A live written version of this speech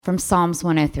from Psalms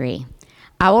 103.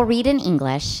 I will read in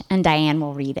English, and Diane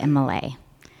will read in Malay.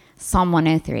 Psalm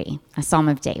 103, a psalm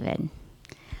of David.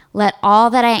 Let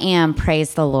all that I am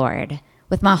praise the Lord.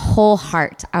 With my whole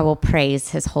heart I will praise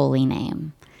his holy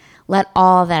name. Let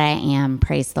all that I am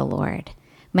praise the Lord.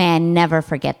 May I never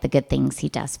forget the good things he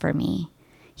does for me.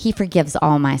 He forgives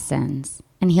all my sins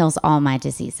and heals all my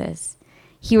diseases.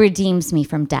 He redeems me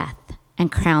from death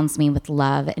and crowns me with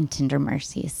love and tender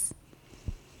mercies.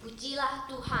 Pujilah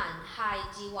Tuhan, hai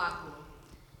jiwaku.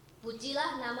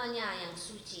 Pujilah namanya yang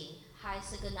suci, hai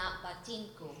segenap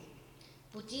batinku.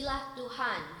 Pujilah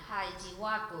Tuhan, hai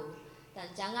jiwaku, dan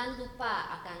jangan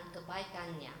lupa akan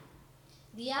kebaikannya.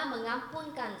 Dia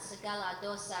mengampunkan segala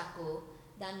dosaku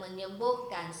dan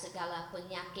menyembuhkan segala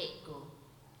penyakitku.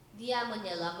 Dia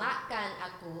menyelamatkan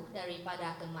aku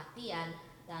daripada kematian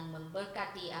dan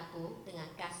memberkati aku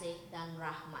dengan kasih dan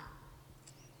rahmat.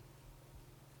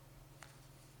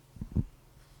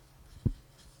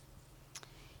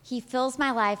 He fills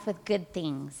my life with good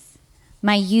things.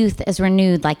 My youth is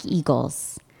renewed like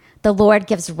eagles. The Lord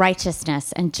gives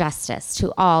righteousness and justice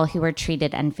to all who are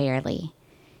treated unfairly.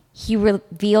 He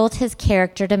revealed his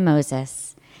character to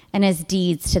Moses and his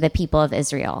deeds to the people of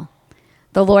Israel.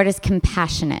 The Lord is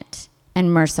compassionate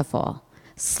and merciful,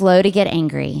 slow to get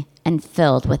angry, and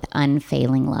filled with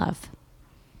unfailing love.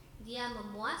 Dia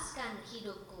memuaskan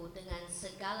hidupku dengan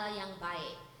segala yang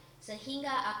baik,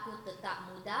 sehingga aku tetap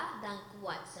muda dan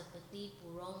kuat seperti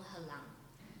burung helang.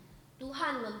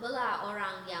 Tuhan membela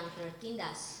orang yang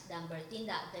tertindas dan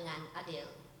bertindak dengan adil.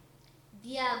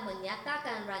 Dia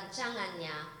menyatakan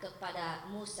rancangannya kepada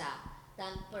Musa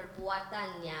dan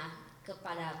perbuatannya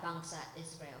kepada bangsa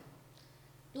Israel.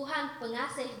 Tuhan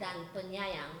pengasih dan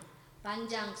penyayang,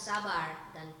 panjang sabar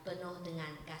dan penuh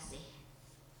dengan kasih.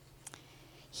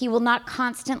 He will not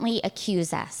constantly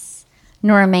accuse us,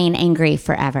 nor remain angry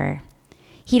forever.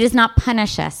 He does not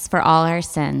punish us for all our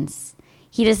sins.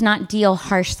 He does not deal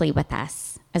harshly with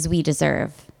us as we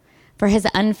deserve. For his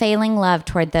unfailing love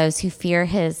toward those who fear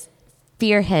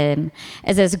him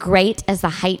is as great as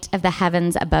the height of the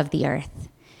heavens above the earth.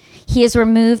 He has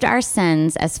removed our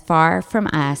sins as far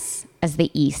from us as the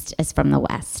east is from the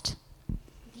west.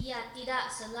 Dia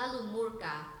tidak selalu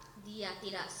murka, dia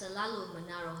tidak selalu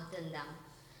menaruh dendam.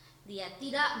 Dia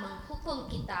tidak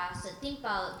menghukum kita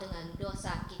setimpal dengan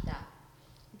dosa kita.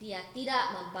 Dia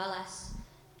tidak membalas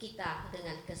kita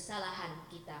dengan kesalahan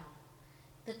kita.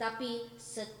 Tetapi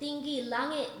setinggi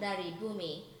langit dari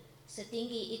bumi,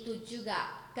 setinggi itu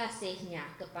juga kasihnya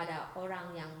kepada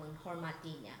orang yang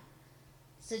menghormatinya.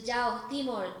 Sejauh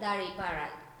timur dari barat,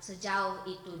 sejauh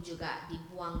itu juga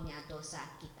dibuangnya dosa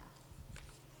kita.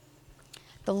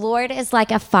 The Lord is like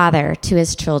a father to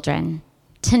his children,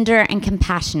 tender and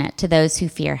compassionate to those who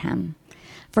fear him.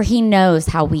 For he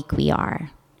knows how weak we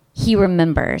are. He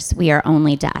remembers we are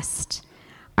only dust.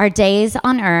 Our days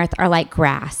on earth are like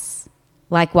grass,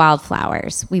 like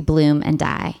wildflowers, we bloom and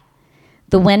die.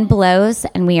 The wind blows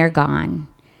and we are gone,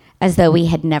 as though we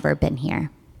had never been here.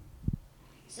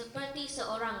 Seperti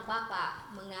seorang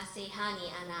bapa mengasihani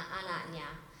anak-anaknya,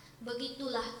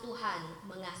 begitulah Tuhan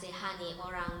mengasihani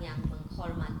orang yang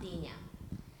menghormatinya.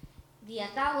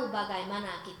 Dia tahu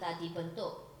bagaimana kita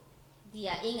dibentuk.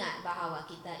 Dia ingat bahawa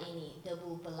kita ini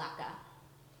debu belaka.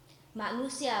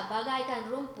 Manusia bagaikan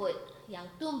rumput yang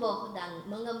tumbuh dan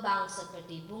mengembang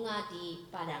seperti bunga di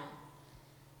padang.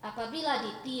 Apabila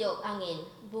ditiup angin,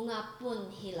 bunga pun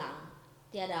hilang.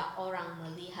 Tiada orang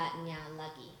melihatnya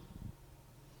lagi.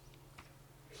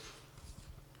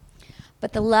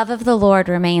 But the love of the Lord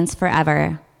remains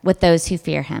forever with those who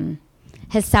fear him.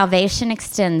 His salvation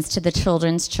extends to the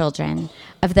children's children,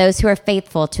 of those who are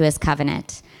faithful to his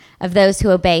covenant, of those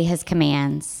who obey his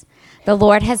commands. The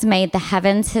Lord has made the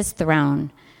heavens his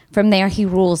throne. From there he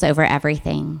rules over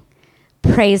everything.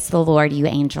 Praise the Lord, you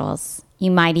angels, you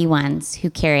mighty ones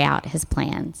who carry out his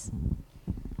plans.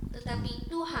 Tetapi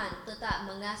Tuhan tetap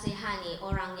mengasihani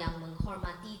orang yang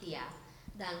menghormati dia,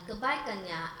 dan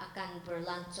kebaikannya akan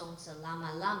berlangsung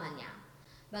selama-lamanya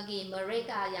bagi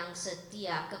mereka yang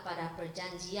setia kepada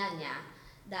perjanjiannya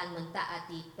dan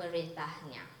mentaati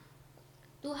perintahnya.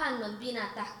 Tuhan membina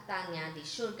tahtanya di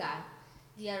surga.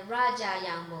 Dia Raja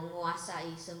yang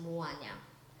menguasai semuanya.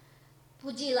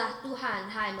 Pujilah Tuhan,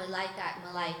 hai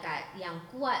malaikat-malaikat yang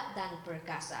kuat dan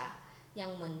perkasa,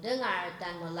 yang mendengar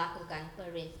dan melakukan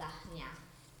perintahnya.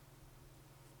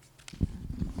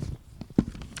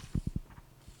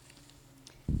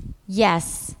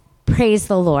 Yes, praise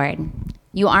the Lord,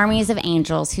 you armies of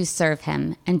angels who serve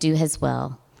him and do his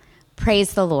will.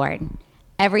 Praise the Lord,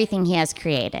 everything he has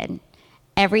created,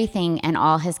 everything and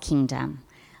all his kingdom.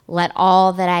 Let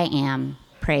all that I am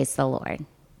praise the Lord.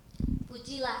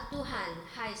 Pujilah Tuhan,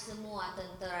 hai semua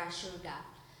tentera surga,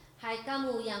 hai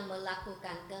kamu yang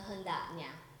melakukan kehendak-Nya.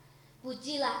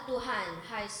 Pujilah Tuhan,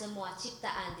 hai semua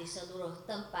ciptaan di seluruh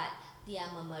tempat Dia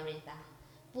memerintah.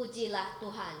 Pujilah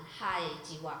Tuhan, hai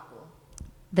jiwaku.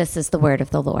 This is the word of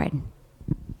the Lord.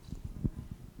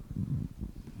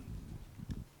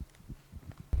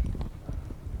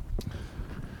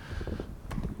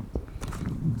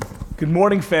 Good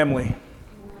morning, family.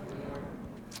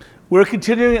 We're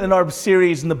continuing in our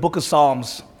series in the book of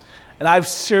Psalms, and I've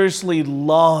seriously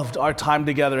loved our time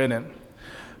together in it.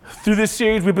 Through this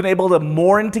series, we've been able to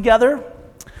mourn together.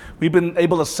 We've been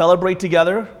able to celebrate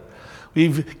together.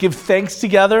 We've give thanks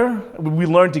together. We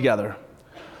learn together.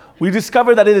 We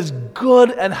discovered that it is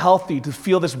good and healthy to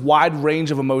feel this wide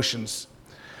range of emotions.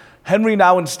 Henry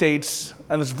Nouwen states,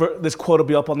 and this quote will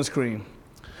be up on the screen,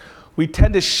 "We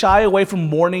tend to shy away from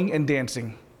mourning and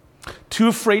dancing. Too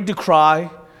afraid to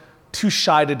cry, too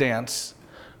shy to dance.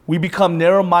 We become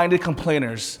narrow-minded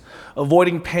complainers,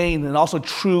 avoiding pain and also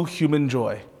true human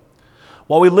joy.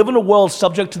 While we live in a world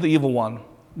subject to the evil one,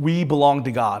 we belong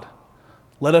to God.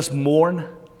 Let us mourn,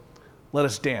 let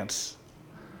us dance."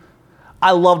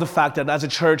 I love the fact that as a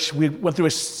church, we went through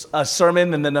a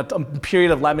sermon and then a period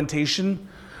of lamentation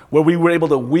where we were able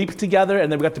to weep together,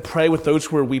 and then we got to pray with those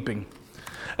who were weeping.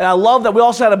 And I love that we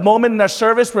also had a moment in our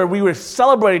service where we were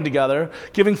celebrating together,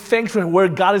 giving thanks for where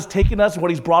God has taken us and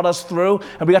what He's brought us through,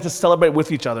 and we got to celebrate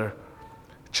with each other.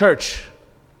 Church,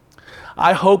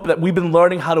 I hope that we've been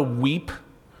learning how to weep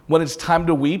when it's time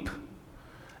to weep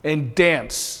and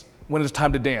dance when it's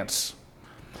time to dance.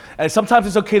 And sometimes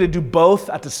it's okay to do both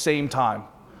at the same time.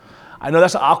 I know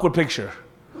that's an awkward picture.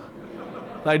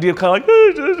 The idea of kind of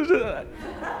like,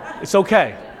 it's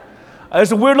okay.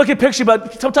 It's a weird looking picture,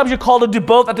 but sometimes you're called to do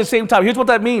both at the same time. Here's what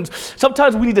that means.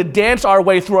 Sometimes we need to dance our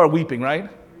way through our weeping, right?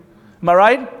 Am I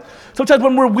right? Sometimes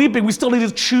when we're weeping, we still need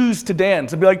to choose to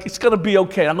dance and be like, it's gonna be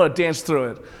okay, I'm gonna dance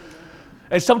through it.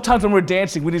 And sometimes when we're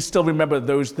dancing, we need to still remember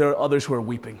there are others who are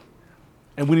weeping.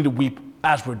 And we need to weep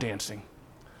as we're dancing.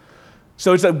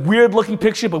 So it's a weird looking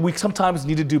picture, but we sometimes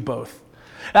need to do both.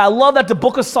 And I love that the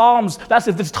book of Psalms,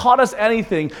 if it's taught us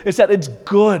anything, it's that it's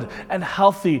good and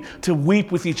healthy to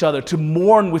weep with each other, to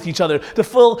mourn with each other, to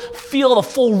feel the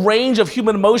full range of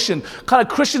human emotion. Kind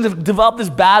of Christians have developed this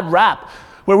bad rap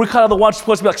where we're kind of the ones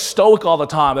supposed to be like stoic all the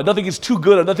time, that nothing is too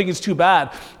good or nothing is too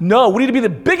bad. No, we need to be the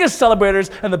biggest celebrators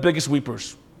and the biggest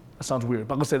weepers. That sounds weird,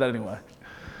 but I'm going to say that anyway.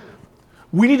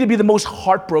 We need to be the most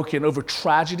heartbroken over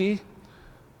tragedy,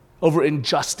 over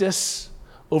injustice,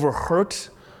 over hurt.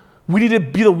 We need to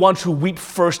be the ones who weep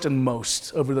first and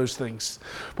most over those things.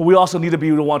 But we also need to be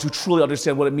the ones who truly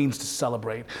understand what it means to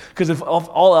celebrate. Because if of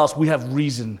all else, we have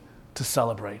reason to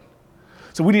celebrate.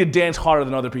 So we need to dance harder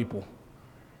than other people.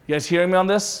 You guys hearing me on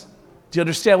this? Do you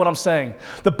understand what I'm saying?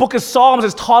 The book of Psalms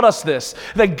has taught us this,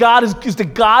 that God is the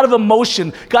God of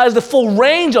emotion. God is the full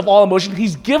range of all emotion.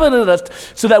 He's given it us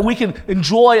so that we can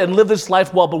enjoy and live this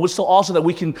life well, but so also that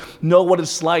we can know what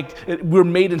it's like. We're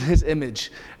made in His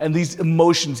image, and these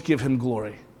emotions give Him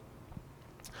glory.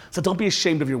 So don't be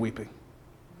ashamed of your weeping.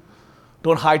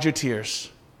 Don't hide your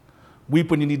tears.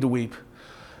 Weep when you need to weep.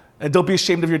 And don't be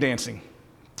ashamed of your dancing.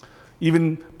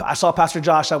 Even, I saw Pastor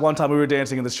Josh at one time we were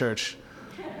dancing in this church.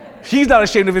 He's not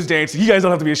ashamed of his dancing. You guys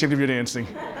don't have to be ashamed of your dancing.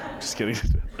 Just kidding.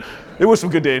 It was some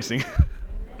good dancing.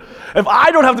 If I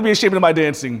don't have to be ashamed of my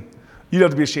dancing, you don't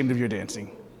have to be ashamed of your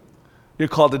dancing. You're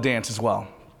called to dance as well.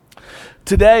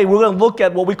 Today, we're going to look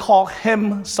at what we call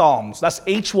hymn psalms. That's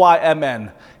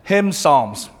H-Y-M-N, hymn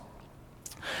psalms.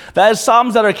 That is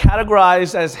psalms that are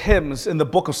categorized as hymns in the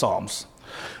book of Psalms.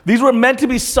 These were meant to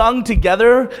be sung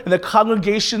together in the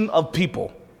congregation of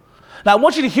people. Now, I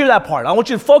want you to hear that part. I want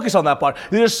you to focus on that part.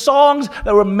 These are songs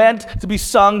that were meant to be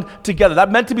sung together.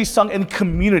 That meant to be sung in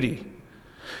community.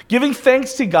 Giving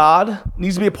thanks to God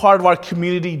needs to be a part of our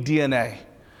community DNA,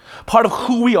 part of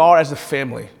who we are as a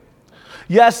family.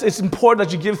 Yes, it's important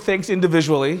that you give thanks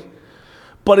individually,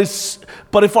 but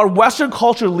if our Western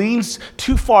culture leans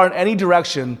too far in any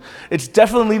direction, it's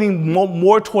definitely leaning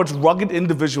more towards rugged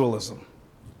individualism.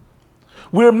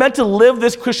 We're meant to live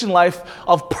this Christian life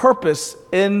of purpose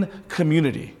in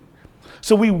community.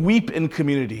 So we weep in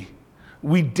community.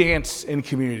 We dance in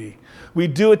community. We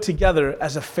do it together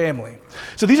as a family.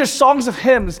 So these are songs of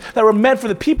hymns that were meant for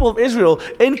the people of Israel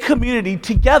in community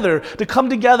together to come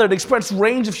together and express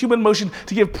range of human emotion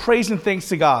to give praise and thanks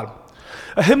to God.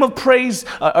 A hymn of praise,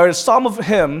 or a psalm of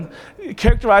hymn,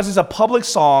 characterizes a public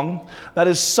song that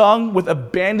is sung with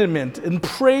abandonment and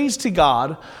praise to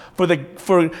God for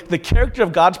the character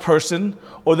of God's person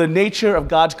or the nature of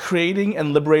God's creating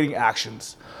and liberating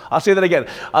actions. I'll say that again.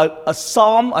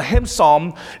 A hymn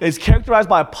psalm, is characterized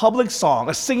by a public song,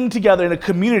 a singing together in a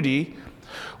community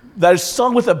that is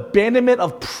sung with abandonment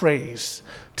of praise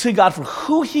to God for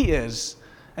who he is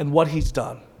and what he's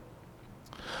done.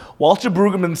 Walter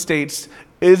Brueggemann states,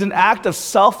 it is an act of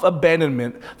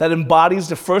self-abandonment that embodies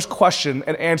the first question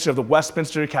and answer of the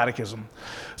Westminster Catechism.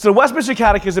 So the Westminster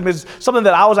Catechism is something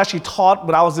that I was actually taught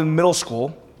when I was in middle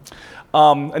school.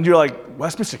 And you're like,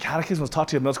 Westminster Catechism was taught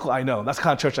to you in middle school? I know, that's the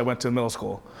kind of church I went to in middle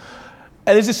school.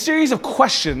 And it's a series of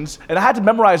questions, and I had to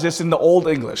memorize this in the Old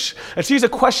English. A series of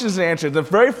questions and answers. The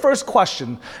very first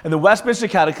question in the Westminster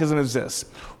Catechism is this: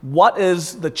 what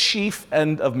is the chief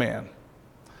end of man?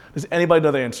 Does anybody know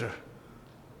the answer?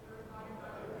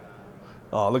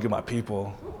 Oh, look at my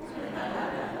people.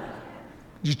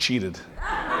 You cheated.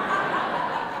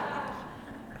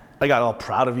 I got all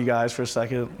proud of you guys for a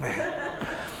second. Man.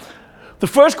 The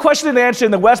first question and answer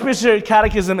in the Westminster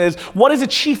Catechism is, what is the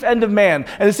chief end of man?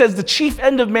 And it says the chief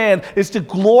end of man is to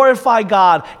glorify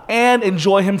God and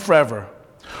enjoy him forever.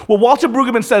 Well, Walter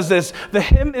Brueggemann says this: the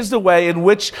hymn is the way in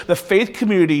which the faith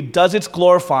community does its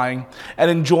glorifying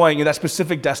and enjoying in that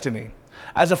specific destiny,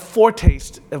 as a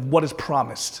foretaste of what is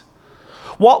promised.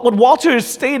 What Walter is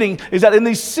stating is that in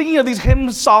the singing of these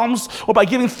hymns, psalms, or by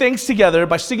giving thanks together,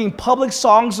 by singing public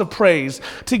songs of praise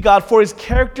to God for his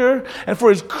character and for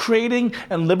his creating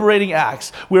and liberating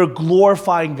acts, we are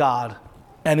glorifying God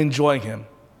and enjoying him.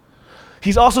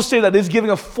 He's also saying that it is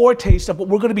giving a foretaste of what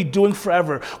we're going to be doing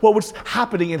forever, what was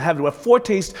happening in heaven, a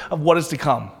foretaste of what is to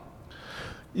come.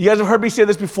 You guys have heard me say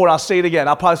this before, and I'll say it again.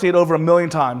 I'll probably say it over 1,000,000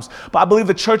 times. But I believe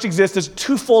the church exists. There's a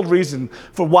twofold reason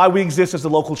for why we exist as a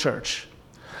local church.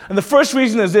 And the first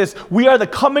reason is this: we are the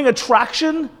coming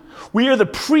attraction, we are the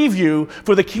preview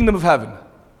for the kingdom of heaven.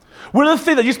 We're the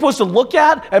thing that you're supposed to look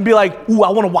at and be like, ooh,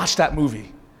 I want to watch that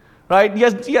movie, right? You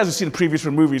guys have seen the previews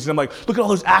for movies, and I'm like, look at all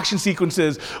those action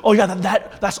sequences. Oh yeah,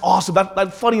 that's awesome,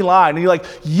 that funny line. And you're like,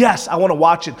 yes, I want to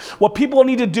watch it. What people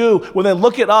need to do when they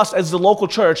look at us as the local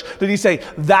church, they need to say,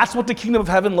 that's what the kingdom of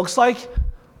heaven looks like?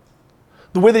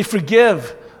 The way they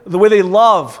forgive, the way they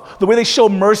love, the way they show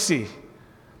mercy.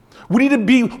 We need to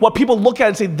be what people look at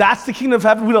and say, that's the kingdom of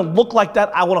heaven. We don't look like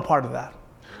that. I want a part of that.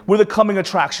 We're the coming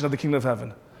attraction of the kingdom of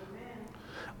heaven. Amen.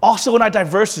 Also in our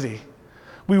diversity,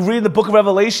 we read in the book of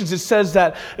Revelations, it says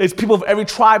that it's people of every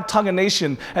tribe, tongue, and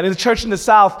nation. And in the church in the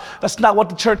South, that's not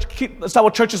what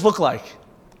churches look like.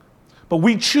 But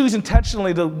we choose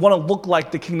intentionally to want to look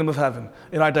like the kingdom of heaven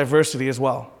in our diversity as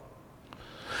well.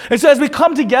 And so as we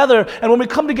come together, and when we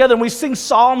come together and we sing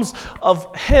psalms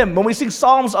of hymn, when we sing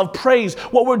psalms of praise,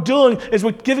 what we're doing is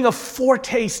we're giving a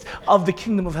foretaste of the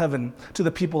kingdom of heaven to the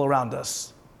people around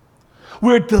us.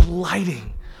 We're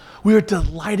delighting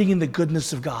in the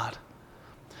goodness of God.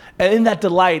 And in that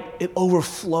delight, it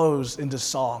overflows into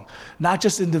song, not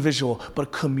just individual,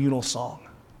 but communal song.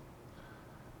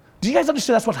 Do you guys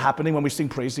understand that's what's happening when we sing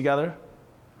praise together?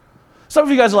 Some of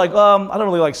you guys are like, I don't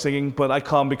really like singing, but I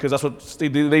come because that's what they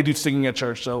do singing at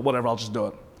church, so whatever, I'll just do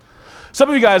it. Some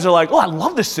of you guys are like, oh, I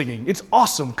love this singing. It's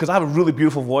awesome because I have a really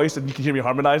beautiful voice and you can hear me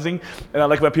harmonizing. And I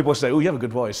like when people say, oh, you have a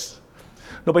good voice.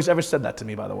 Nobody's ever said that to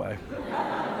me, by the way.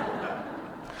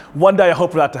 One day I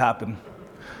hope for that to happen.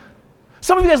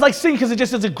 Some of you guys like singing because it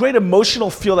just is a great emotional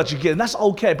feel that you get, and that's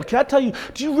okay. But can I tell you,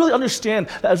 do you really understand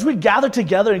that as we gather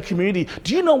together in community,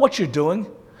 do you know what you're doing?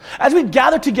 As we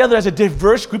gather together as a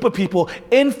diverse group of people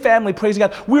in family praising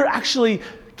God, we're actually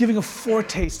giving a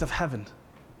foretaste of heaven.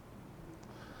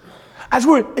 As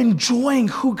we're enjoying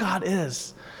who God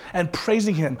is and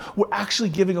praising him, we're actually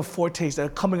giving a foretaste, a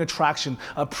coming attraction,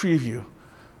 a preview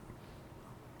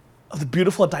of the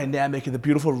beautiful dynamic and the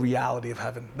beautiful reality of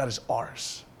heaven that is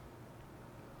ours.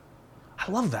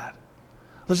 I love that.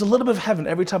 There's a little bit of heaven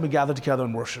every time we gather together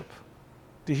and worship.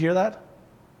 Do you hear that?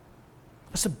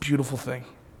 That's a beautiful thing.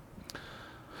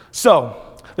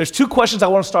 So, there's two questions I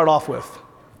want to start off with.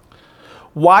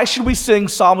 Why should we sing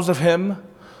psalms of hymn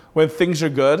when things are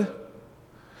good?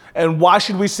 And why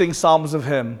should we sing psalms of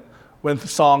hymn when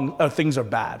things are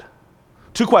bad?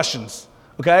 Two questions,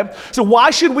 okay? So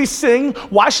why should we sing?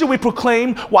 Why should we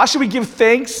proclaim? Why should we give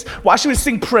thanks? Why should we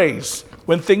sing praise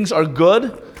when things are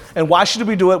good? And why should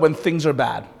we do it when things are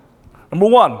bad? Number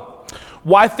one,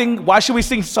 why should we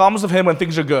sing psalms of hymn when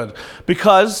things are good?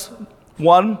 Because,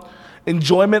 one,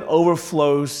 enjoyment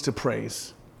overflows to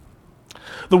praise.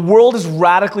 The world is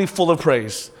radically full of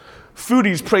praise.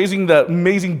 Foodies praising the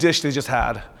amazing dish they just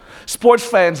had. Sports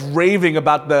fans raving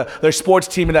about their sports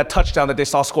team and that touchdown that they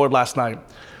saw scored last night.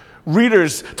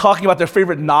 Readers talking about their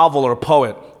favorite novel or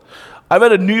poet. I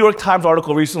read a New York Times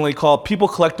article recently called People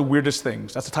Collect the Weirdest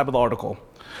Things. That's the type of the article.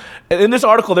 And in this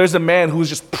article, there's a man who's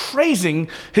just praising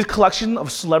his collection of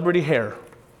celebrity hair.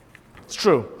 It's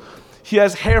true. He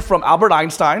has hair from Albert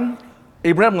Einstein,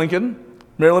 Abraham Lincoln,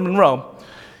 Marilyn Monroe.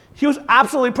 He was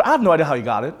absolutely, I have no idea how he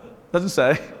got it. Doesn't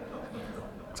say.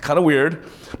 It's kind of weird.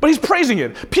 But he's praising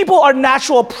it. People are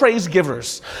natural praise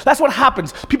givers. That's what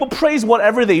happens. People praise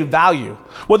whatever they value,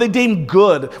 what they deem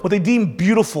good, what they deem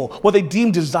beautiful, what they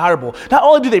deem desirable. Not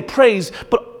only do they praise,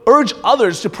 but urge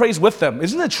others to praise with them.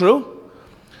 Isn't it true?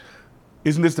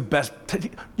 Isn't this the best?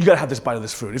 You gotta have this bite of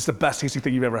this fruit. It's the best tasting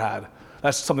thing you've ever had.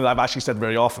 That's something that I've actually said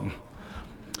very often.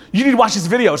 You need to watch this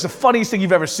video. It's the funniest thing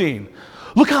you've ever seen.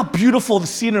 Look how beautiful the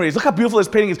scenery is. Look how beautiful this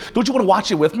painting is. Don't you want to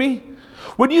watch it with me?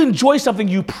 When you enjoy something,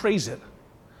 you praise it.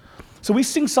 So we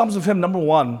sing Psalms of Him, number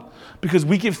one, because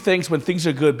we give thanks when things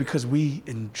are good because we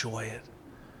enjoy it.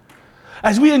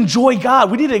 As we enjoy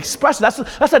God, we need to express it.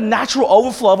 That's a natural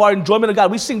overflow of our enjoyment of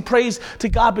God. We sing praise to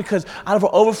God because out of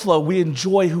our overflow, we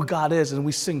enjoy who God is and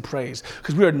we sing praise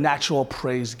because we are natural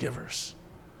praise givers.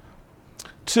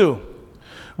 2,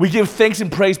 we give thanks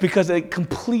and praise because it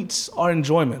completes our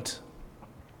enjoyment.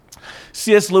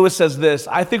 C.S. Lewis says this,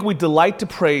 I think we delight to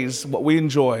praise what we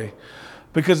enjoy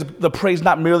because the praise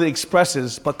not merely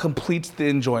expresses but completes the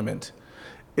enjoyment.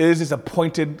 It is its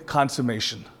appointed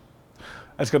consummation.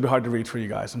 That's going to be hard to read for you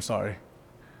guys. I'm sorry.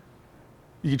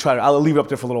 You can try it. I'll leave it up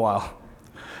there for a little while.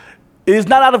 It is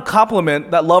not out of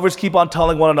compliment that lovers keep on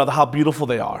telling one another how beautiful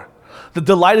they are. The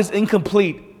delight is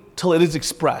incomplete till it is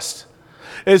expressed.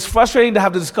 It is frustrating to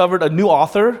have discovered a new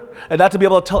author and not to be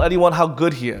able to tell anyone how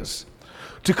good he is.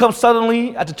 To come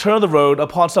suddenly at the turn of the road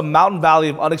upon some mountain valley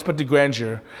of unexpected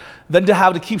grandeur, then to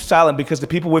have to keep silent because the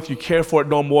people with you care for it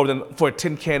no more than for a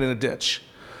tin can in a ditch.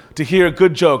 To hear a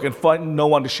good joke and find no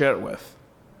one to share it with.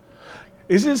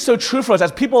 Isn't it so true for us?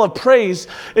 As people of praise,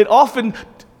 it often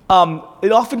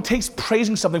takes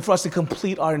praising something for us to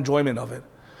complete our enjoyment of it.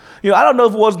 You know, I don't know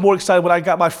if I was more excited when I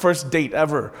got my first date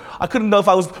ever. I couldn't know if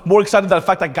I was more excited that the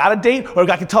fact I got a date or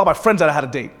if I could tell my friends that I had a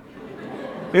date.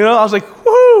 You know, I was like,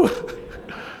 woo!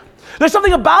 There's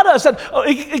something about us that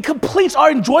it completes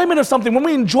our enjoyment of something. When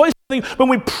we enjoy something, when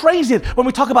we praise it, when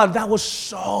we talk about it, that was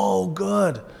so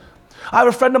good. I have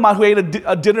a friend of mine who ate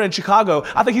a dinner in Chicago.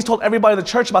 I think he's told everybody in the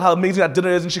church about how amazing that dinner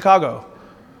is in Chicago.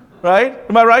 Right?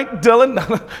 Am I right, Dylan?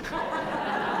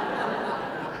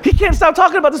 He can't stop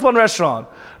talking about this one restaurant.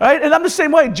 Right? And I'm the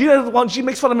same way. Gina, she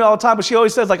makes fun of me all the time, but she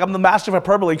always says, like, I'm the master of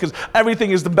hyperbole because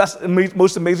everything is the best,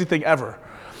 most amazing thing ever.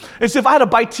 And so if I had a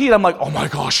bite to eat, I'm like, oh my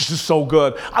gosh, this is so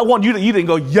good. I want you to eat it and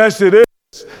go, yes, it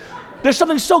is. There's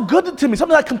something so good to me,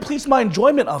 something that completes my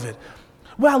enjoyment of it.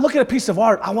 When I look at a piece of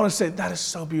art, I want to say, that is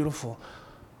so beautiful.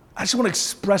 I just want to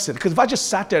express it. Because if I just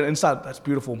sat there inside, that's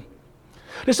beautiful.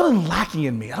 There's something lacking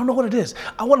in me. I don't know what it is.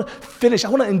 I want to finish. I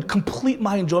want to complete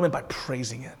my enjoyment by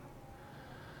praising it.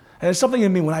 And there's something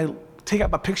in me when I take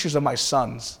out my pictures of my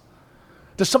sons.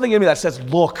 There's something in me that says,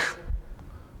 look,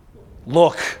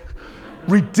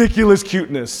 ridiculous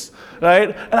cuteness, right?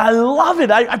 And I love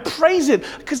it. I praise it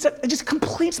because it just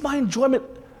completes my enjoyment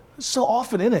so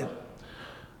often in it.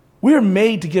 We are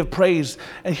made to give praise.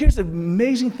 And here's the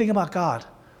amazing thing about God,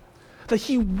 that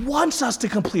He wants us to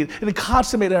complete and to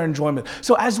consummate our enjoyment.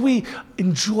 So as we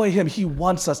enjoy Him, He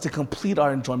wants us to complete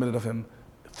our enjoyment of Him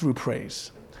through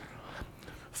praise.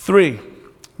 3,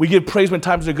 we give praise when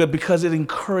times are good because it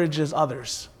encourages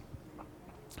others.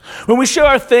 When we share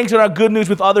our thanks and our good news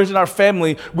with others in our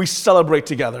family, we celebrate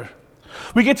together.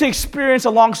 We get to experience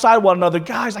alongside one another.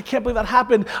 Guys, I can't believe that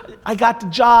happened. I got the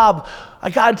job. I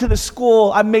got into the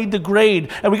school. I made the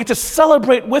grade. And we get to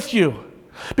celebrate with you.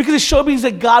 Because it shows me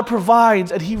that God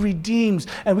provides and He redeems.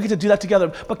 And we get to do that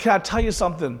together. But can I tell you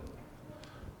something?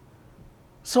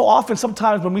 So often,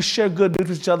 sometimes when we share good news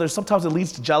with each other, sometimes it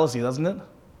leads to jealousy, doesn't it?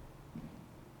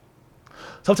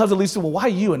 Sometimes it leads to, well, why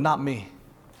you and not me?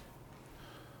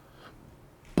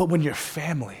 But when you're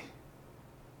family,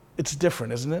 it's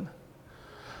different, isn't it?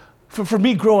 For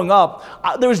me growing up,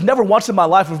 there was never once in my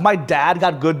life if my dad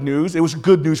got good news, it was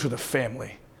good news for the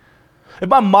family. If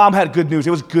my mom had good news, it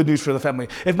was good news for the family.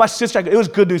 If my sister had, it was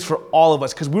good news for all of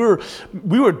us because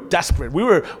we were desperate. We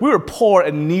were poor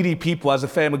and needy people as a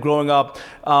family growing up,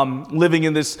 living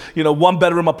in this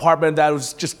 1-bedroom apartment that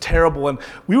was just terrible, and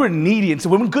we were needy. And so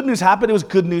when good news happened, it was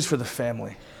good news for the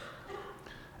family.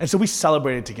 And so we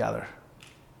celebrated together.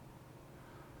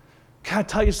 Can I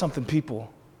tell you something,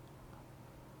 people?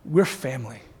 We're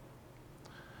family.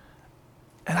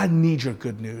 And I need your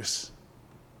good news.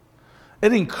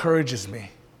 It encourages me.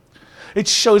 It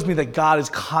shows me that God is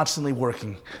constantly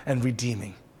working and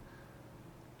redeeming.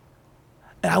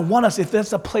 And I want us, if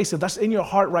that's a place, if that's in your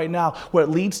heart right now, where it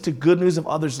leads to good news of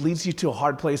others, leads you to a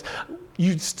hard place,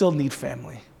 you still need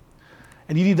family.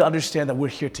 And you need to understand that we're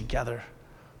here together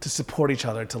to support each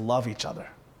other, to love each other.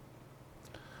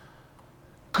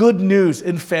 Good news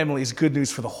in family is good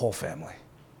news for the whole family.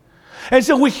 And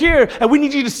so we're here, and we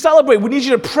need you to celebrate. We need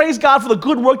you to praise God for the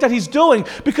good work that he's doing,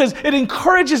 because it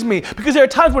encourages me. Because there are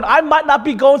times when I might not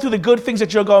be going through the good things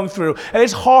that you're going through, and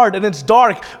it's hard and it's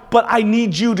dark, but I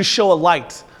need you to show a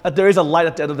light, that there is a light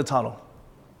at the end of the tunnel.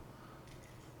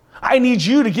 I need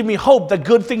you to give me hope that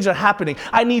good things are happening.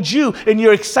 I need you in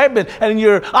your excitement and in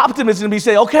your optimism to be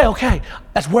saying, okay,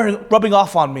 that's rubbing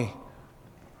off on me.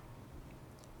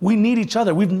 We need each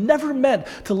other. We've never meant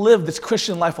to live this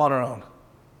Christian life on our own.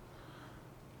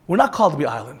 We're not called to be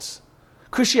islands.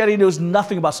 Christianity knows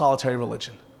nothing about solitary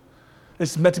religion.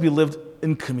 It's meant to be lived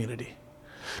in community.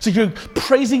 So your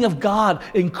praising of God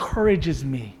encourages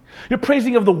me. Your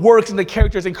praising of the works and the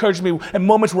characters encourages me in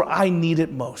moments where I need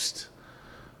it most.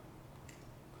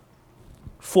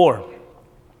 4,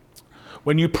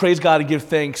 when you praise God and give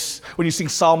thanks, when you sing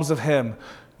psalms of him,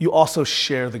 you also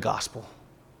share the gospel.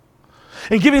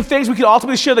 In giving thanks, we can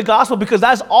ultimately share the gospel, because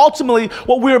that's ultimately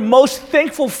what we're most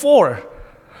thankful for.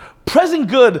 Present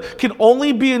good can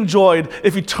only be enjoyed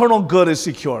if eternal good is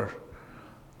secure.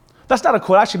 That's not a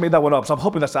quote. I actually made that one up, so I'm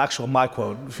hoping that's actual my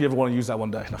quote, if you ever want to use that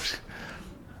one day. No.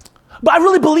 But I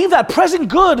really believe that present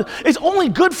good is only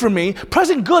good for me.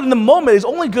 Present good in the moment is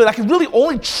only good. I can really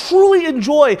only truly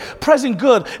enjoy present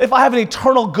good if I have an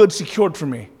eternal good secured for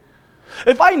me.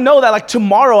 If I know that like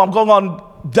tomorrow I'm going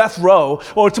on death row,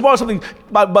 or tomorrow something,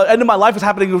 by the end of my life is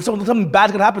happening, or something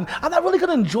bad's gonna happen, I'm not really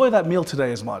gonna enjoy that meal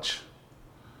today as much.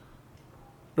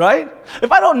 Right?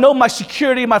 If I don't know my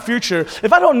security in my future,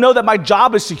 if I don't know that my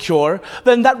job is secure,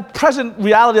 then that present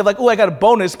reality of like, I got a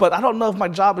bonus, but I don't know if my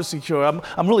job is secure.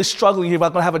 I'm really struggling here if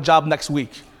I'm gonna have a job next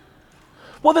week.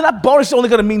 Well, then that bonus is only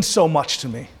gonna mean so much to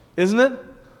me, isn't it?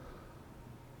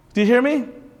 Do you hear me?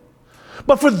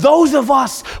 But for those of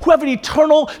us who have an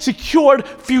eternal, secured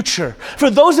future, for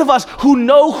those of us who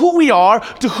know who we are,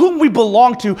 to whom we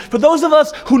belong to, for those of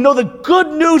us who know the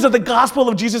good news of the gospel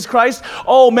of Jesus Christ,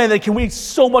 oh man, then can we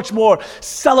so much more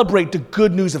celebrate the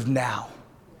good news of now?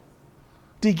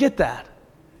 Do you get that?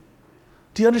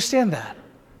 Do you understand that?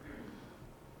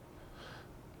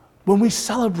 When we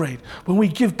celebrate, when we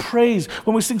give praise,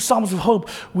 when we sing Psalms of Hope,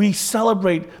 we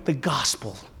celebrate the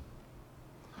gospel.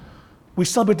 We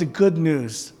celebrate the good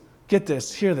news. Get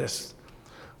this, hear this.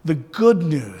 The good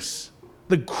news,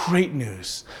 the great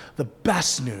news, the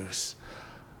best news,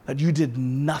 that you did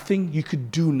nothing, you could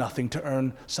do nothing to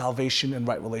earn salvation and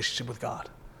right relationship with God.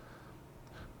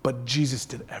 But Jesus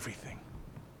did everything.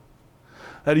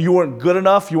 That you weren't good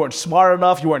enough, you weren't smart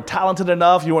enough, you weren't talented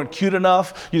enough, you weren't cute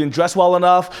enough, you didn't dress well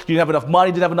enough, you didn't have enough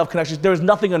money, didn't have enough connections. There was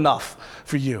nothing enough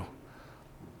for you.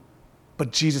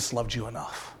 But Jesus loved you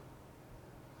enough.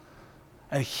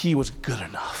 And he was good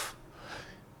enough.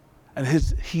 And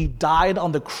he died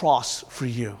on the cross for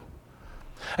you,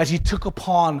 as he took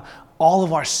upon all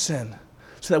of our sin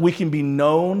so that we can be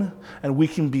known and we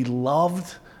can be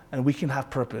loved and we can have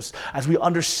purpose. As we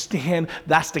understand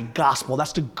that's the gospel,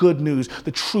 that's the good news,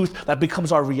 the truth that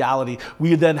becomes our reality,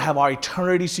 we then have our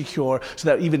eternity secure so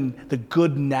that even the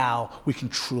good now we can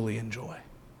truly enjoy.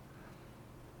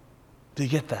 Do you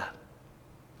get that?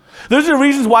 Those are the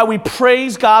reasons why we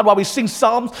praise God, why we sing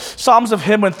psalms of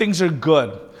him when things are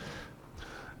good.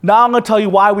 Now I'm going to tell you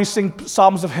why we sing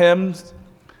psalms of hymns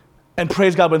and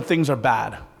praise God when things are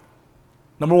bad.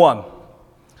 Number 1,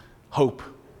 hope.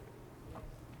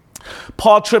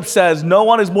 Paul Tripp says, no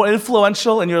one is more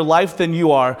influential in your life than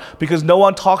you are, because no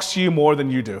one talks to you more than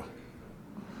you do.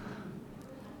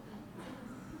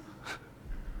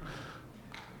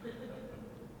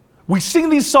 We sing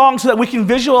these songs so that we can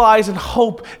visualize and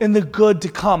hope in the good to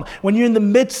come. When you're in the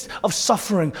midst of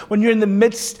suffering, when you're in the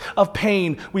midst of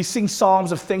pain, we sing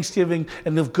psalms of thanksgiving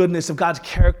and of goodness, of God's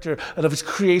character and of his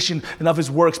creation and of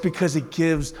his works, because it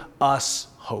gives us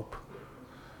hope.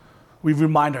 We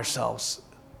remind ourselves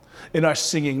in our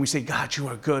singing, we say, God, you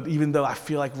are good, even though I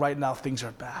feel like right now things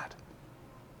are bad.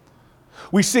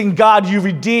 We sing, God, you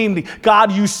redeemed,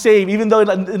 God, you saved, even though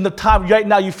in the time right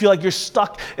now you feel like you're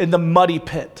stuck in the muddy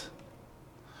pit.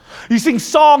 You sing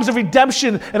songs of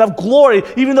redemption and of glory,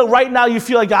 even though right now you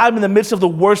feel like I'm in the midst of the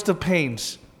worst of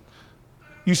pains.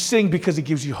 You sing because it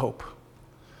gives you hope.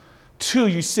 2,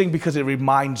 you sing because it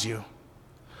reminds you.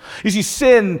 You see,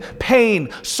 sin, pain,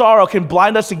 sorrow can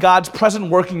blind us to God's present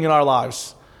working in our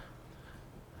lives.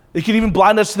 It can even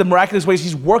blind us to the miraculous ways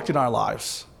he's worked in our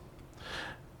lives.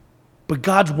 But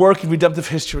God's work in redemptive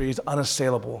history is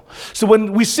unassailable. So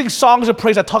when we sing songs of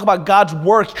praise that talk about God's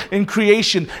work in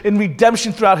creation, in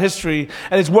redemption throughout history,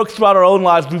 and his work throughout our own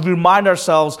lives, we remind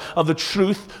ourselves of the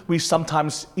truth we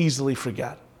sometimes easily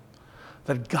forget.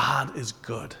 That God is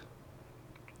good.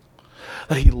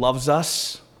 That he loves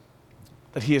us.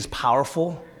 That he is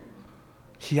powerful.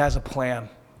 He has a plan.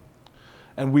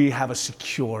 And we have a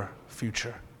secure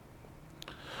future.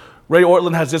 Ray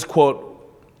Ortlund has this quote: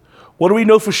 "What do we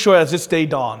know for sure as this day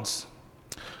dawns?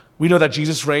 We know that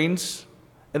Jesus reigns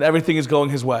and everything is going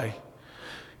his way.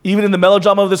 Even in the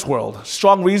melodrama of this world,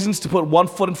 strong reasons to put one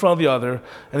foot in front of the other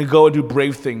and go and do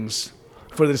brave things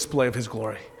for the display of his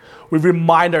glory." We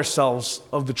remind ourselves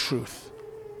of the truth.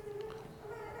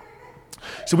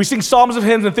 So we sing psalms of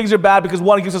hymns when things are bad because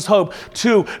one, it gives us hope.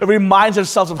 Two, it reminds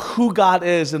ourselves of who God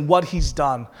is and what he's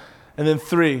done. And then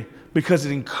three, because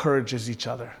it encourages each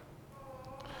other.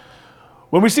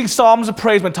 When we sing psalms of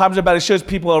praise when times are bad, it shows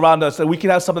people around us that we can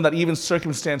have something that even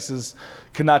circumstances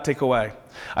cannot take away.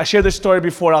 I shared this story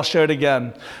before, I'll share it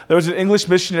again. There was an English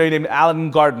missionary named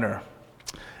Alan Gardner.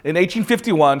 In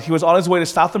 1851, he was on his way to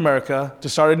South America to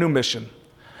start a new mission.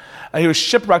 And he was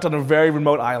shipwrecked on a very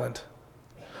remote island.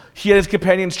 He and his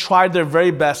companions tried their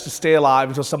very best to stay alive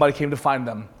until somebody came to find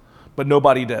them, but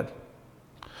nobody did.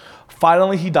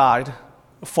 Finally, he died,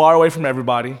 far away from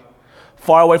everybody,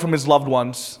 far away from his loved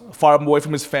ones, far away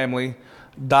from his family,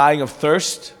 dying of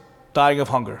thirst, dying of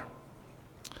hunger.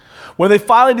 When they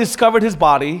finally discovered his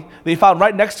body, they found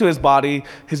right next to his body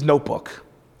his notebook,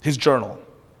 his journal.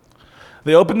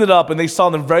 They opened it up and they saw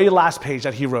on the very last page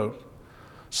that he wrote,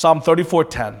 Psalm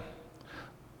 34:10,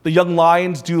 "The young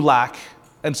lions do lack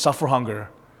and suffer hunger,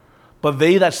 but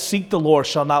they that seek the Lord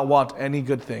shall not want any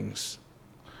good things."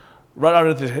 Right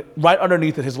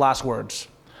underneath it, his last words,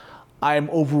 "I am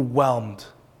overwhelmed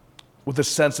with a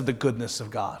sense of the goodness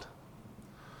of God."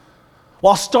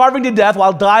 While starving to death,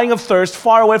 while dying of thirst,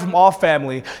 far away from all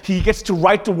family, he gets to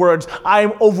write the words, "I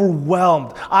am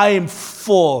overwhelmed, I am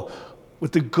full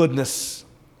with the goodness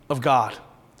of God."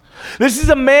 This is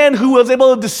a man who was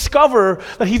able to discover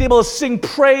that he's able to sing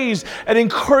praise and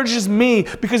encourages me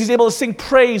because he's able to sing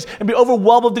praise and be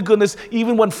overwhelmed with the goodness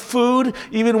even when food,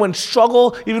 even when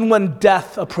struggle, even when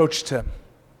death approached him.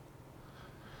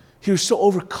 He was so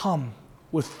overcome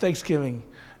with thanksgiving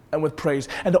and with praise.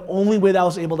 And the only way that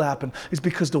was able to happen is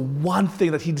because the one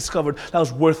thing that he discovered that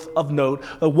was worth of note,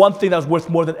 the one thing that was worth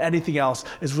more than anything else,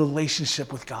 is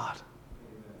relationship with God.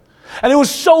 And it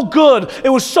was so good, it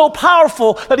was so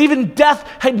powerful that even death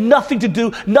had nothing to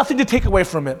do, nothing to take away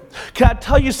from it. Can I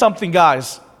tell you something,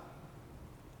 guys?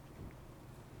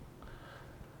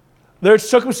 There are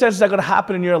circumstances that are going to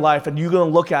happen in your life and you're going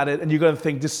to look at it and you're going to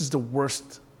think this is the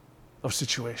worst of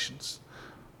situations.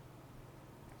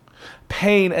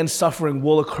 Pain and suffering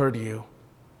will occur to you.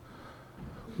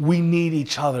 We need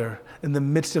each other in the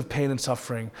midst of pain and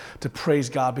suffering to praise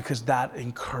God because that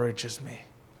encourages me.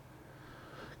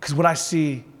 Because when I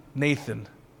see Nathan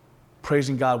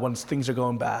praising God when things are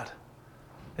going bad,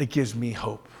 it gives me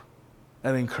hope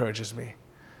and encourages me.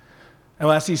 And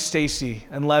when I see Stacy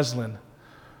and Leslyn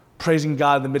praising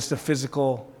God in the midst of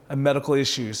physical and medical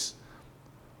issues,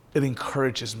 it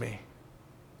encourages me.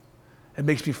 It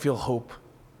makes me feel hope.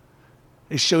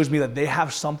 It shows me that they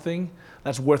have something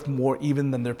that's worth more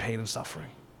even than their pain and suffering.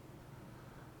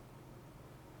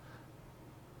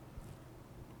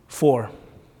 4,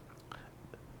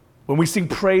 when we sing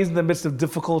praise in the midst of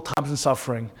difficult times and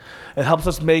suffering, it helps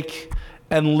us make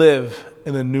and live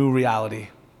in a new reality.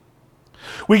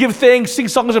 We give thanks, sing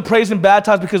songs of praise in bad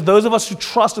times because those of us who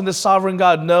trust in this sovereign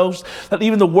God knows that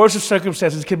even the worst of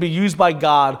circumstances can be used by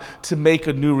God to make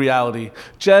a new reality.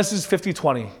 Genesis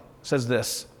 50:20 says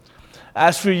this,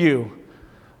 "As for you,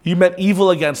 you meant evil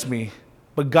against me,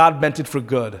 but God meant it for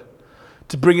good,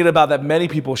 to bring it about that many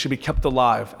people should be kept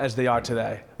alive as they are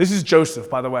today." This is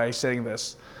Joseph, by the way, saying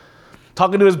this,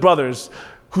 talking to his brothers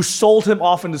who sold him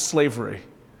off into slavery.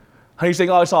 And he's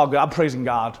saying, "Oh, it's all good. I'm praising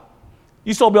God.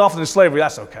 You sold me off into slavery.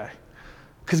 That's okay.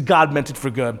 Because God meant it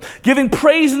for good." Giving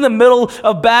praise in the middle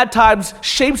of bad times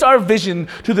shapes our vision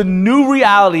to the new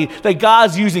reality that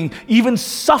God's using, even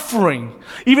suffering,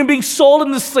 even being sold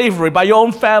into slavery by your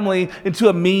own family into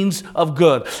a means of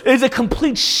good. It is a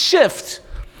complete shift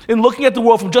in looking at the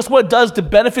world from just what it does to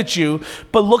benefit you,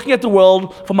 but looking at the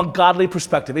world from a godly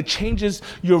perspective. It changes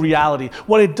your reality.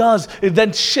 What it does, it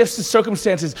then shifts the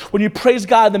circumstances. When you praise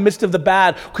God in the midst of the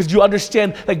bad, because you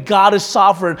understand that God is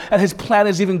sovereign and his plan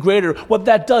is even greater, what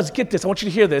that does, get this, I want you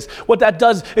to hear this, what that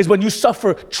does is when you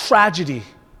suffer tragedy,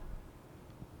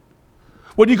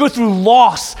 when you go through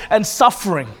loss and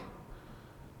suffering,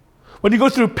 When you go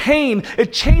through pain,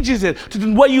 it changes it.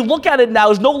 To what you look at it now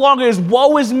is no longer as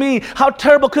woe is me. How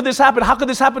terrible could this happen? How could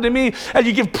this happen to me? And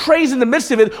you give praise in the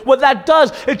midst of it. What that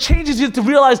does, it changes you to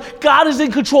realize God is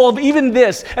in control of even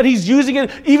this. And he's using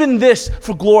it, even this,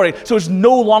 for glory. So it's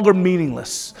no longer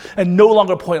meaningless and no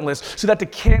longer pointless. So that the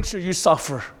cancer you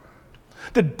suffer,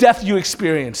 the death you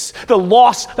experience, the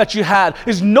loss that you had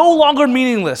is no longer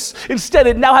meaningless. Instead,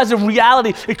 it now has a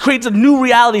reality. It creates a new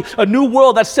reality, a new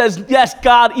world that says, yes,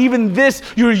 God, even this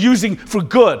you're using for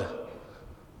good.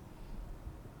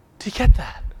 Do you get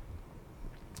that?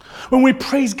 When we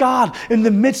praise God in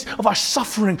the midst of our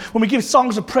suffering, when we give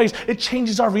songs of praise, it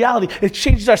changes our reality. It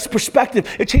changes our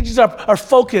perspective. It changes our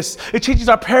focus. It changes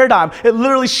our paradigm. It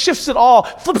literally shifts it all,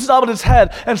 flips it up on its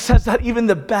head, and says that even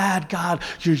the bad, God,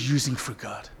 you're using for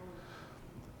good.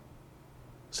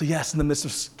 So yes, in the midst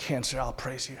of cancer, I'll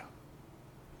praise you.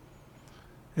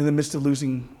 In the midst of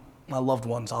losing my loved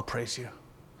ones, I'll praise you.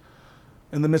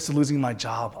 In the midst of losing my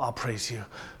job, I'll praise you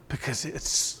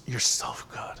because you're so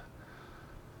good.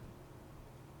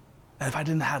 And if I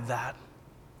didn't have that,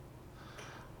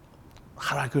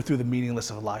 how do I go through the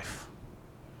meaningless of life?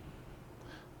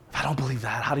 If I don't believe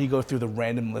that, how do you go through the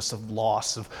randomness of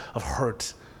loss, of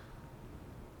hurt,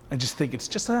 and just think it's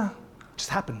just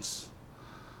happens.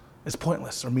 It's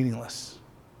pointless or meaningless.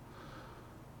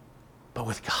 But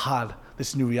with God,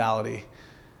 this new reality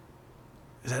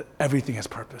is that everything has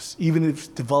purpose. Even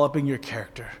if developing your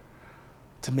character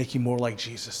to make you more like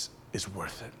Jesus is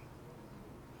worth it.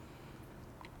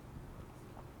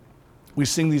 We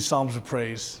sing these psalms of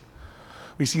praise.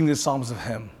 We sing these psalms of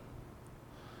him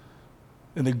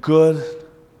in the good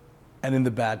and in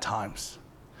the bad times.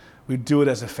 We do it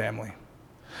as a family.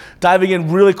 Diving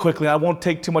in really quickly, I won't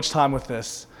take too much time with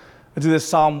this, into this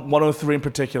Psalm 103 in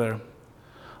particular.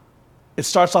 It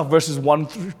starts off verses 1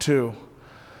 through 2.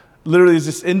 Literally, it's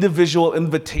this individual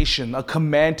invitation, a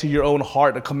command to your own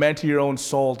heart, a command to your own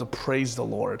soul to praise the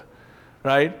Lord,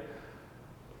 right?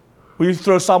 Will you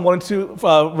throw Psalm 1 and 2,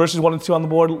 verses 1 and 2 on the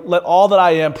board? Let all that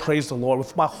I am praise the Lord.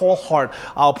 With my whole heart,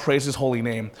 I'll praise his holy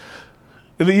name.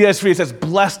 In the ESV, it says,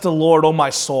 bless the Lord, O my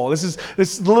soul. This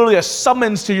is literally a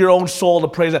summons to your own soul to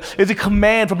praise it. It's a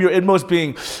command from your inmost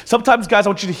being. Sometimes, guys, I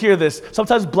want you to hear this.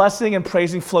 Sometimes blessing and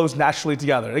praising flows naturally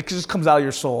together. It just comes out of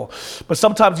your soul. But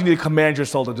sometimes you need to command your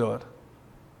soul to do it,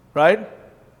 right?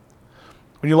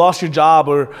 When you lost your job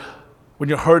or when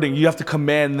you're hurting, you have to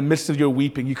command, in the midst of your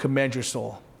weeping, you command your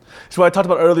soul. So what I talked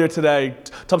about earlier today,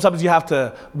 sometimes you have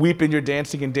to weep in your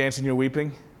dancing and dance in your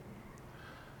weeping.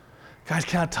 Guys,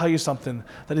 can I tell you something?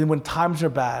 That when times are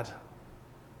bad,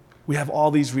 we have all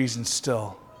these reasons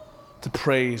still to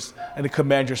praise and to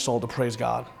command your soul to praise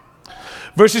God.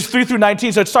 Verses 3 through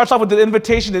 19, so it starts off with an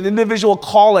invitation, an individual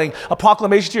calling, a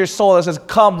proclamation to your soul that says,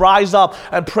 come, rise up,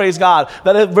 and praise God.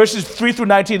 Then verses 3 through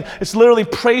 19, it's literally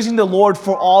praising the Lord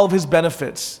for all of his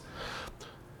benefits.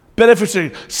 Benefits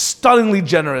are stunningly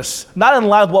generous, not in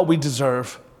line with what we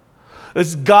deserve.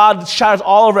 It's God shatters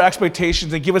all of our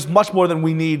expectations and gives us much more than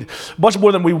we need, much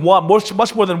more than we want,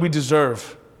 much more than we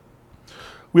deserve.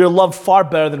 We are loved far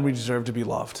better than we deserve to be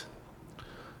loved.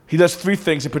 He does 3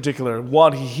 things in particular.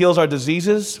 1, he heals our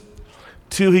diseases.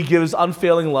 2, he gives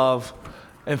unfailing love.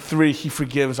 And 3, he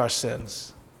forgives our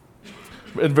sins.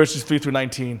 In verses 3 through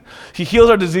 19. He heals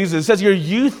our diseases. It says, your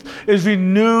youth is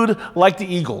renewed like the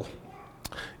eagle.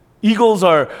 Eagles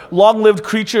are long-lived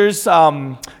creatures,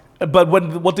 but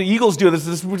what the eagles do, this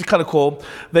is really kind of cool,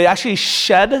 they actually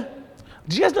shed.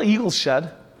 Did you guys know eagles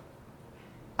shed?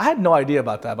 I had no idea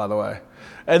about that, by the way.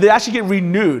 And they actually get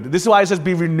renewed. This is why it says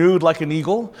be renewed like an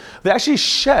eagle. They actually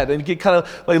shed and get kind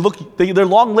of like they're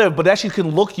long-lived, but they actually can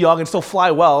look young and still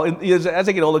fly well as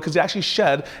they get older because they actually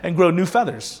shed and grow new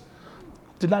feathers.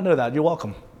 Did not know that. You're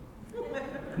welcome.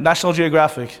 National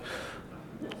Geographic.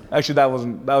 Actually, that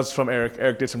was from Eric.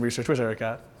 Eric did some research. Where's Eric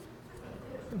at?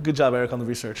 Good job, Eric, on the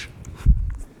research.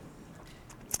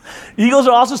 Eagles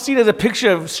are also seen as a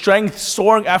picture of strength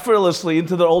soaring effortlessly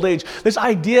into their old age. This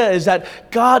idea is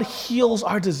that God heals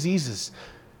our diseases.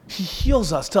 He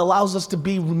heals us to allows us to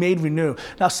be made renew.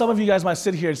 Now, some of you guys might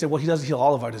sit here and say, well, he doesn't heal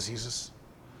all of our diseases.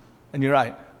 And you're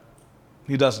right.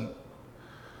 He doesn't.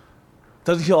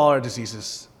 Doesn't heal all our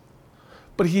diseases.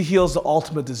 But he heals the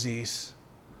ultimate disease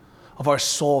of our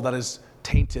soul that is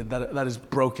tainted, that is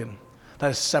broken, that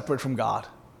is separate from God.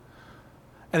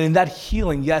 And in that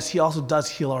healing, yes, he also does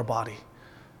heal our body.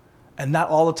 And not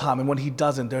all the time. And when he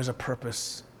doesn't, there's a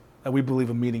purpose that we believe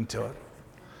a meaning to it.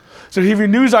 So he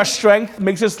renews our strength,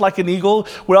 makes us like an eagle.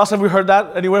 Where else have we heard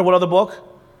that? Anywhere? What other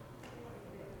book?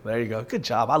 There you go. Good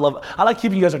job. I like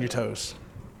keeping you guys on your toes.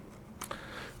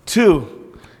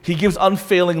 2, he gives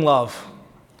unfailing love.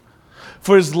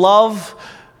 For his love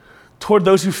toward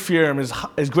those who fear him is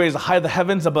as great as the height of the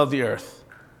heavens above the earth.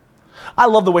 I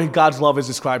love the way God's love is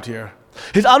described here.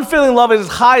 His unfailing love is as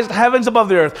high as the heavens above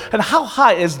the earth. And how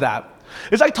high is that?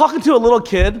 It's like talking to a little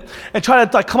kid and trying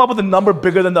to come up with a number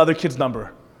bigger than the other kid's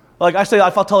number. Like I'll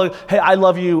tell you, hey, I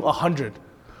love you 100.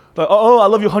 Like, oh, I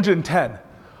love you 110.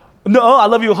 No, I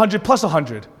love you 100 plus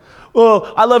 100.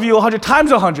 Oh, I love you 100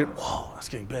 times 100. Whoa, that's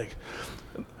getting big.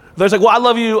 There's like, well, I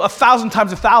love you 1,000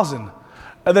 times 1,000.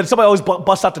 And then somebody always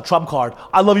busts out the trump card.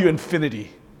 I love you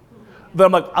infinity. Then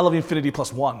I'm like, I love you infinity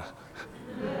plus 1.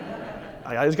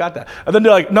 I just got that. And then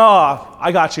they're like, nah,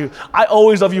 I got you. I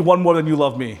always love you 1 more than you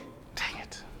love me. Dang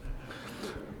it.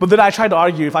 But then I tried to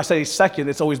argue, if I say second,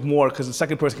 it's always more because the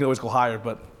second person can always go higher.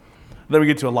 But then we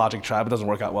get to a logic trap. It doesn't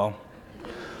work out well.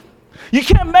 You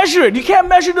can't measure it. You can't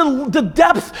measure the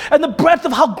depth and the breadth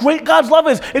of how great God's love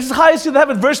is. It's as high as in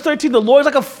heaven. Verse 13, the Lord is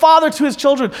like a father to his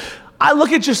children. I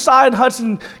look at Josiah and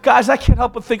Hudson. Guys, I can't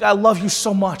help but think I love you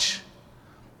so much.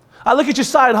 I look at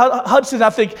Josiah and Hudson and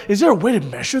I think, is there a way to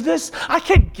measure this? I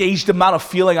can't gauge the amount of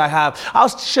feeling I have. I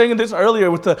was sharing this earlier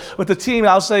with the team.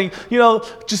 I was saying,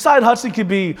 Josiah and Hudson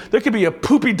there could be a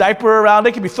poopy diaper around.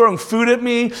 They could be throwing food at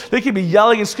me. They could be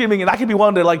yelling and screaming, and I could be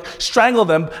wanting to strangle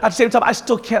them. At the same time, I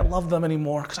still can't love them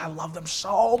anymore because I love them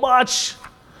so much.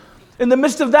 In the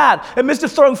midst of that, in the midst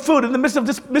of throwing food, in the midst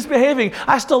of misbehaving,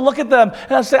 I still look at them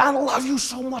and I say, I love you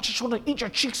so much. I just want to eat your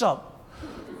cheeks up.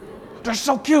 They're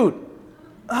so cute.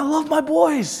 I love my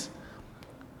boys.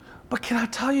 But can I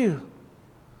tell you,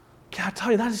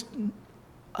 that is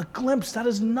a glimpse. That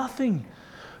is nothing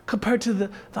compared to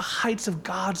the heights of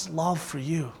God's love for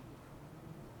you.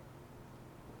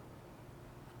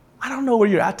 I don't know where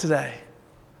you're at today.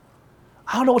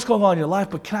 I don't know what's going on in your life,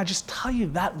 but can I just tell you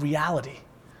that reality?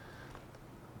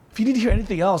 If you need to hear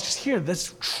anything else, just hear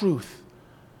this truth.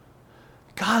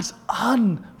 God's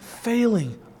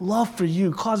unfailing love for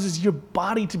you causes your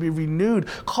body to be renewed,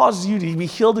 causes you to be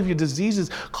healed of your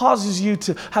diseases, causes you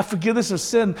to have forgiveness of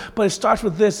sin. But it starts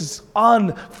with this: it's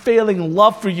unfailing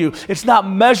love for you. It's not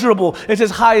measurable. It's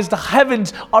as high as the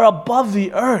heavens are above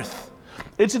the earth.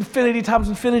 It's infinity times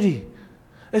infinity.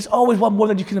 It's always one more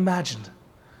than you can imagine.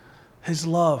 His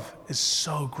love is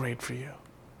so great for you.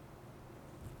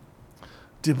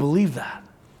 Do you believe that?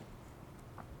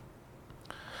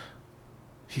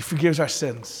 He forgives our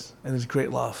sins in his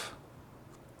great love.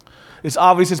 It's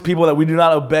obvious as people that we do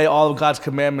not obey all of God's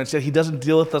commandments, yet he doesn't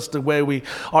deal with us the way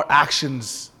our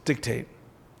actions dictate.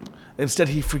 Instead,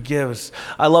 he forgives.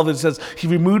 I love it. It says, he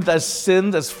removed our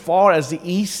sins as far as the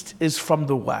east is from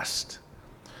the west.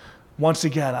 Once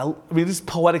again, I mean, this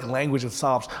poetic language of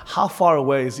Psalms. How far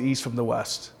away is the east from the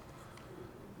west?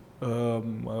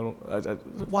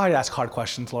 Why ask hard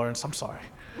questions, Lawrence? I'm sorry.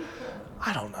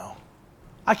 I don't know.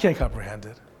 I can't comprehend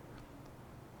it.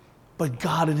 But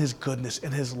God in his goodness,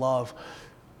 in his love,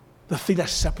 the thing that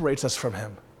separates us from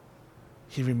him,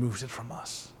 he removes it from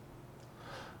us.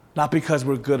 Not because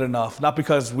we're good enough, not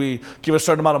because we give a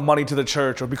certain amount of money to the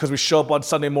church, or because we show up on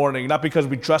Sunday morning, not because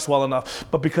we dress well enough,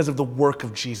 but because of the work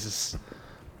of Jesus.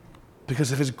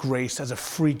 Because of his grace as a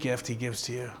free gift he gives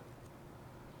to you.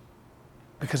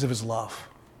 Because of his love.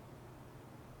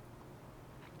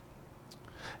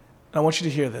 And I want you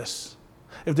to hear this.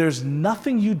 If there's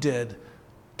nothing you did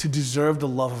to deserve the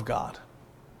love of God,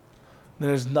 then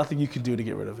there's nothing you can do to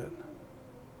get rid of it.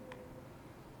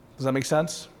 Does that make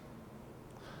sense?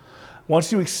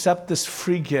 Once you accept this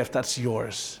free gift that's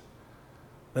yours,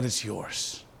 then it's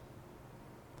yours.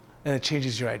 And it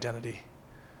changes your identity.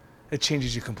 It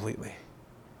changes you completely.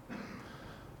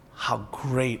 How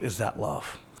great is that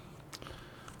love?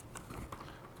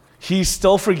 He's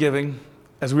still forgiving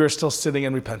as we are still sitting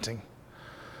and repenting.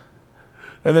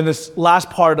 And then this last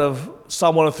part of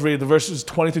Psalm 103, the verses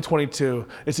 20 through 22,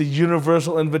 it's a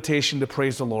universal invitation to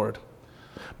praise the Lord.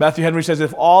 Matthew Henry says,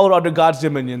 if all are under God's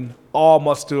dominion, all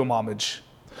must do him homage.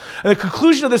 And the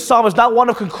conclusion of this psalm is not one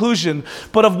of conclusion,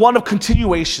 but of one of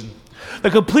continuation.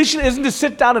 The completion isn't to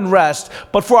sit down and rest,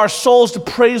 but for our souls to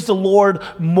praise the Lord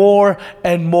more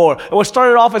and more. And what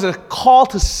started off as a call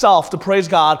to self to praise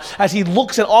God, as he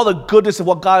looks at all the goodness of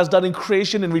what God has done in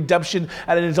creation and redemption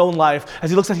and in his own life, as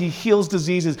he looks at he heals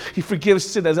diseases, he forgives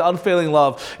sin as an unfailing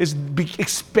love, is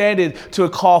expanded to a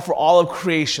call for all of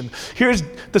creation. Here's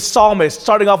the psalmist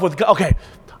starting off with, okay,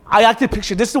 I like to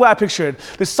picture, this is the way I picture it.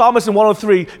 The psalmist in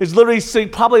 103 is literally sitting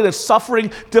probably in a suffering,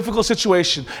 difficult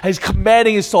situation. And he's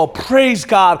commanding his soul, praise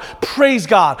God, praise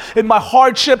God. In my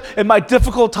hardship, in my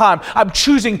difficult time, I'm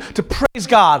choosing to praise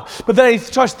God. But then he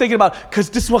starts thinking about, because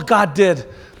this is what God did.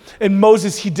 In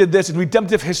Moses, he did this. In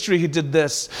redemptive history, he did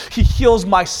this. He heals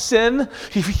my sin.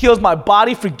 He heals my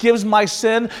body, forgives my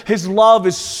sin. His love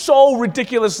is so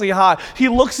ridiculously high. He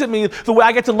looks at me the way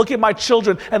I get to look at my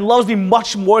children and loves me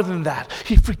much more than that.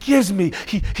 He forgives me.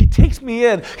 He takes me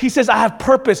in. He says, I have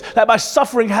purpose, that my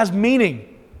suffering has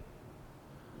meaning.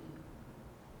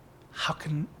 How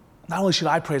can, not only should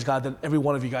I praise God, then every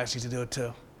one of you guys need to do it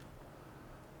too.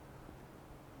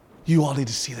 You all need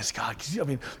to see this God. I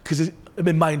mean, because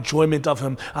in my enjoyment of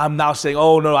him, I'm now saying,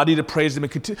 oh no, I need to praise him.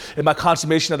 In my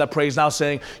consummation of that praise, now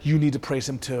saying, you need to praise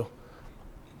him too.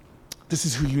 This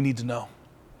is who you need to know.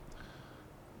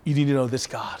 You need to know this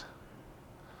God.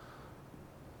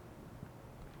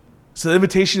 So the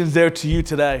invitation is there to you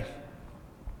today.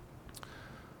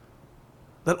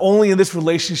 That only in this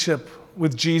relationship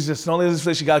with Jesus, and only in this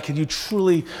relationship with God, can you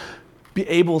truly be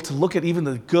able to look at even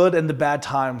the good and the bad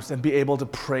times and be able to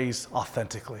praise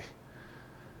authentically.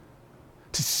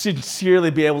 To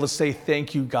sincerely be able to say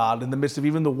thank you, God, in the midst of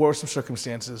even the worst of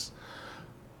circumstances.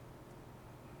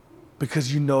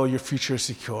 Because you know your future is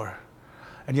secure.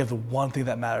 And you have the one thing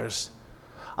that matters.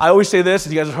 I always say this,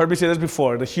 and you guys have heard me say this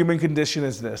before, the human condition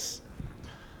is this.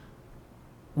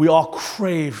 We all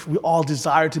crave, we all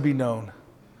desire to be known.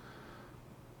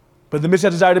 But in the midst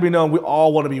of that desire to be known, we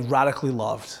all want to be radically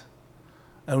loved.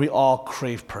 And we all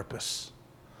crave purpose.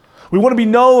 We want to be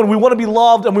known, we want to be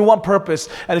loved, and we want purpose.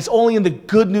 And it's only in the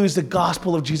good news, the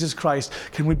gospel of Jesus Christ,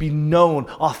 can we be known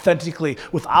authentically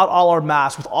without all our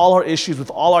masks, with all our issues,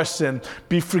 with all our sin,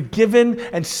 be forgiven,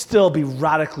 and still be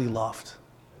radically loved.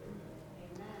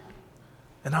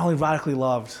 And not only radically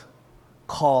loved,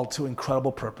 called to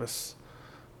incredible purpose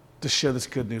to share this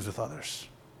good news with others.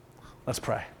 Let's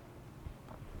pray.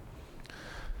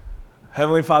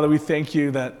 Heavenly Father, we thank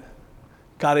you that,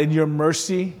 God, in your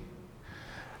mercy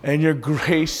and your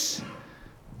grace,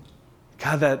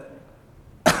 God, that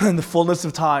in the fullness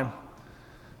of time,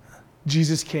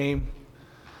 Jesus came,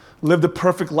 lived a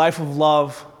perfect life of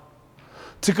love,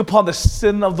 took upon the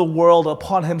sin of the world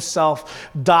upon himself,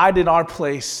 died in our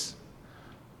place,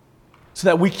 so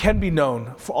that we can be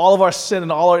known. For all of our sin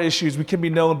and all our issues, we can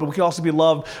be known, but we can also be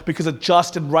loved because a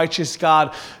just and righteous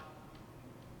God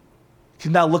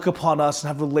can now look upon us and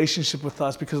have a relationship with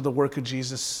us because of the work of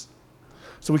Jesus.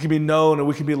 So we can be known and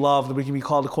we can be loved and we can be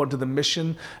called according to the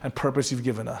mission and purpose you've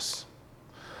given us.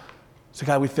 So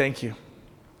God, we thank you.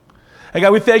 And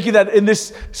God, we thank you that in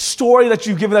this story that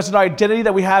you've given us, an identity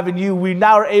that we have in you, we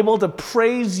now are able to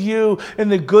praise you in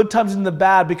the good times and in the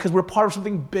bad because we're part of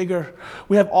something bigger.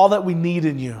 We have all that we need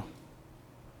in you.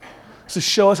 So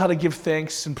show us how to give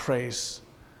thanks and praise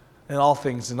in all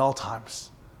things, in all times,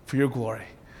 for your glory.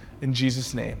 In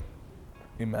Jesus' name,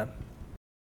 amen.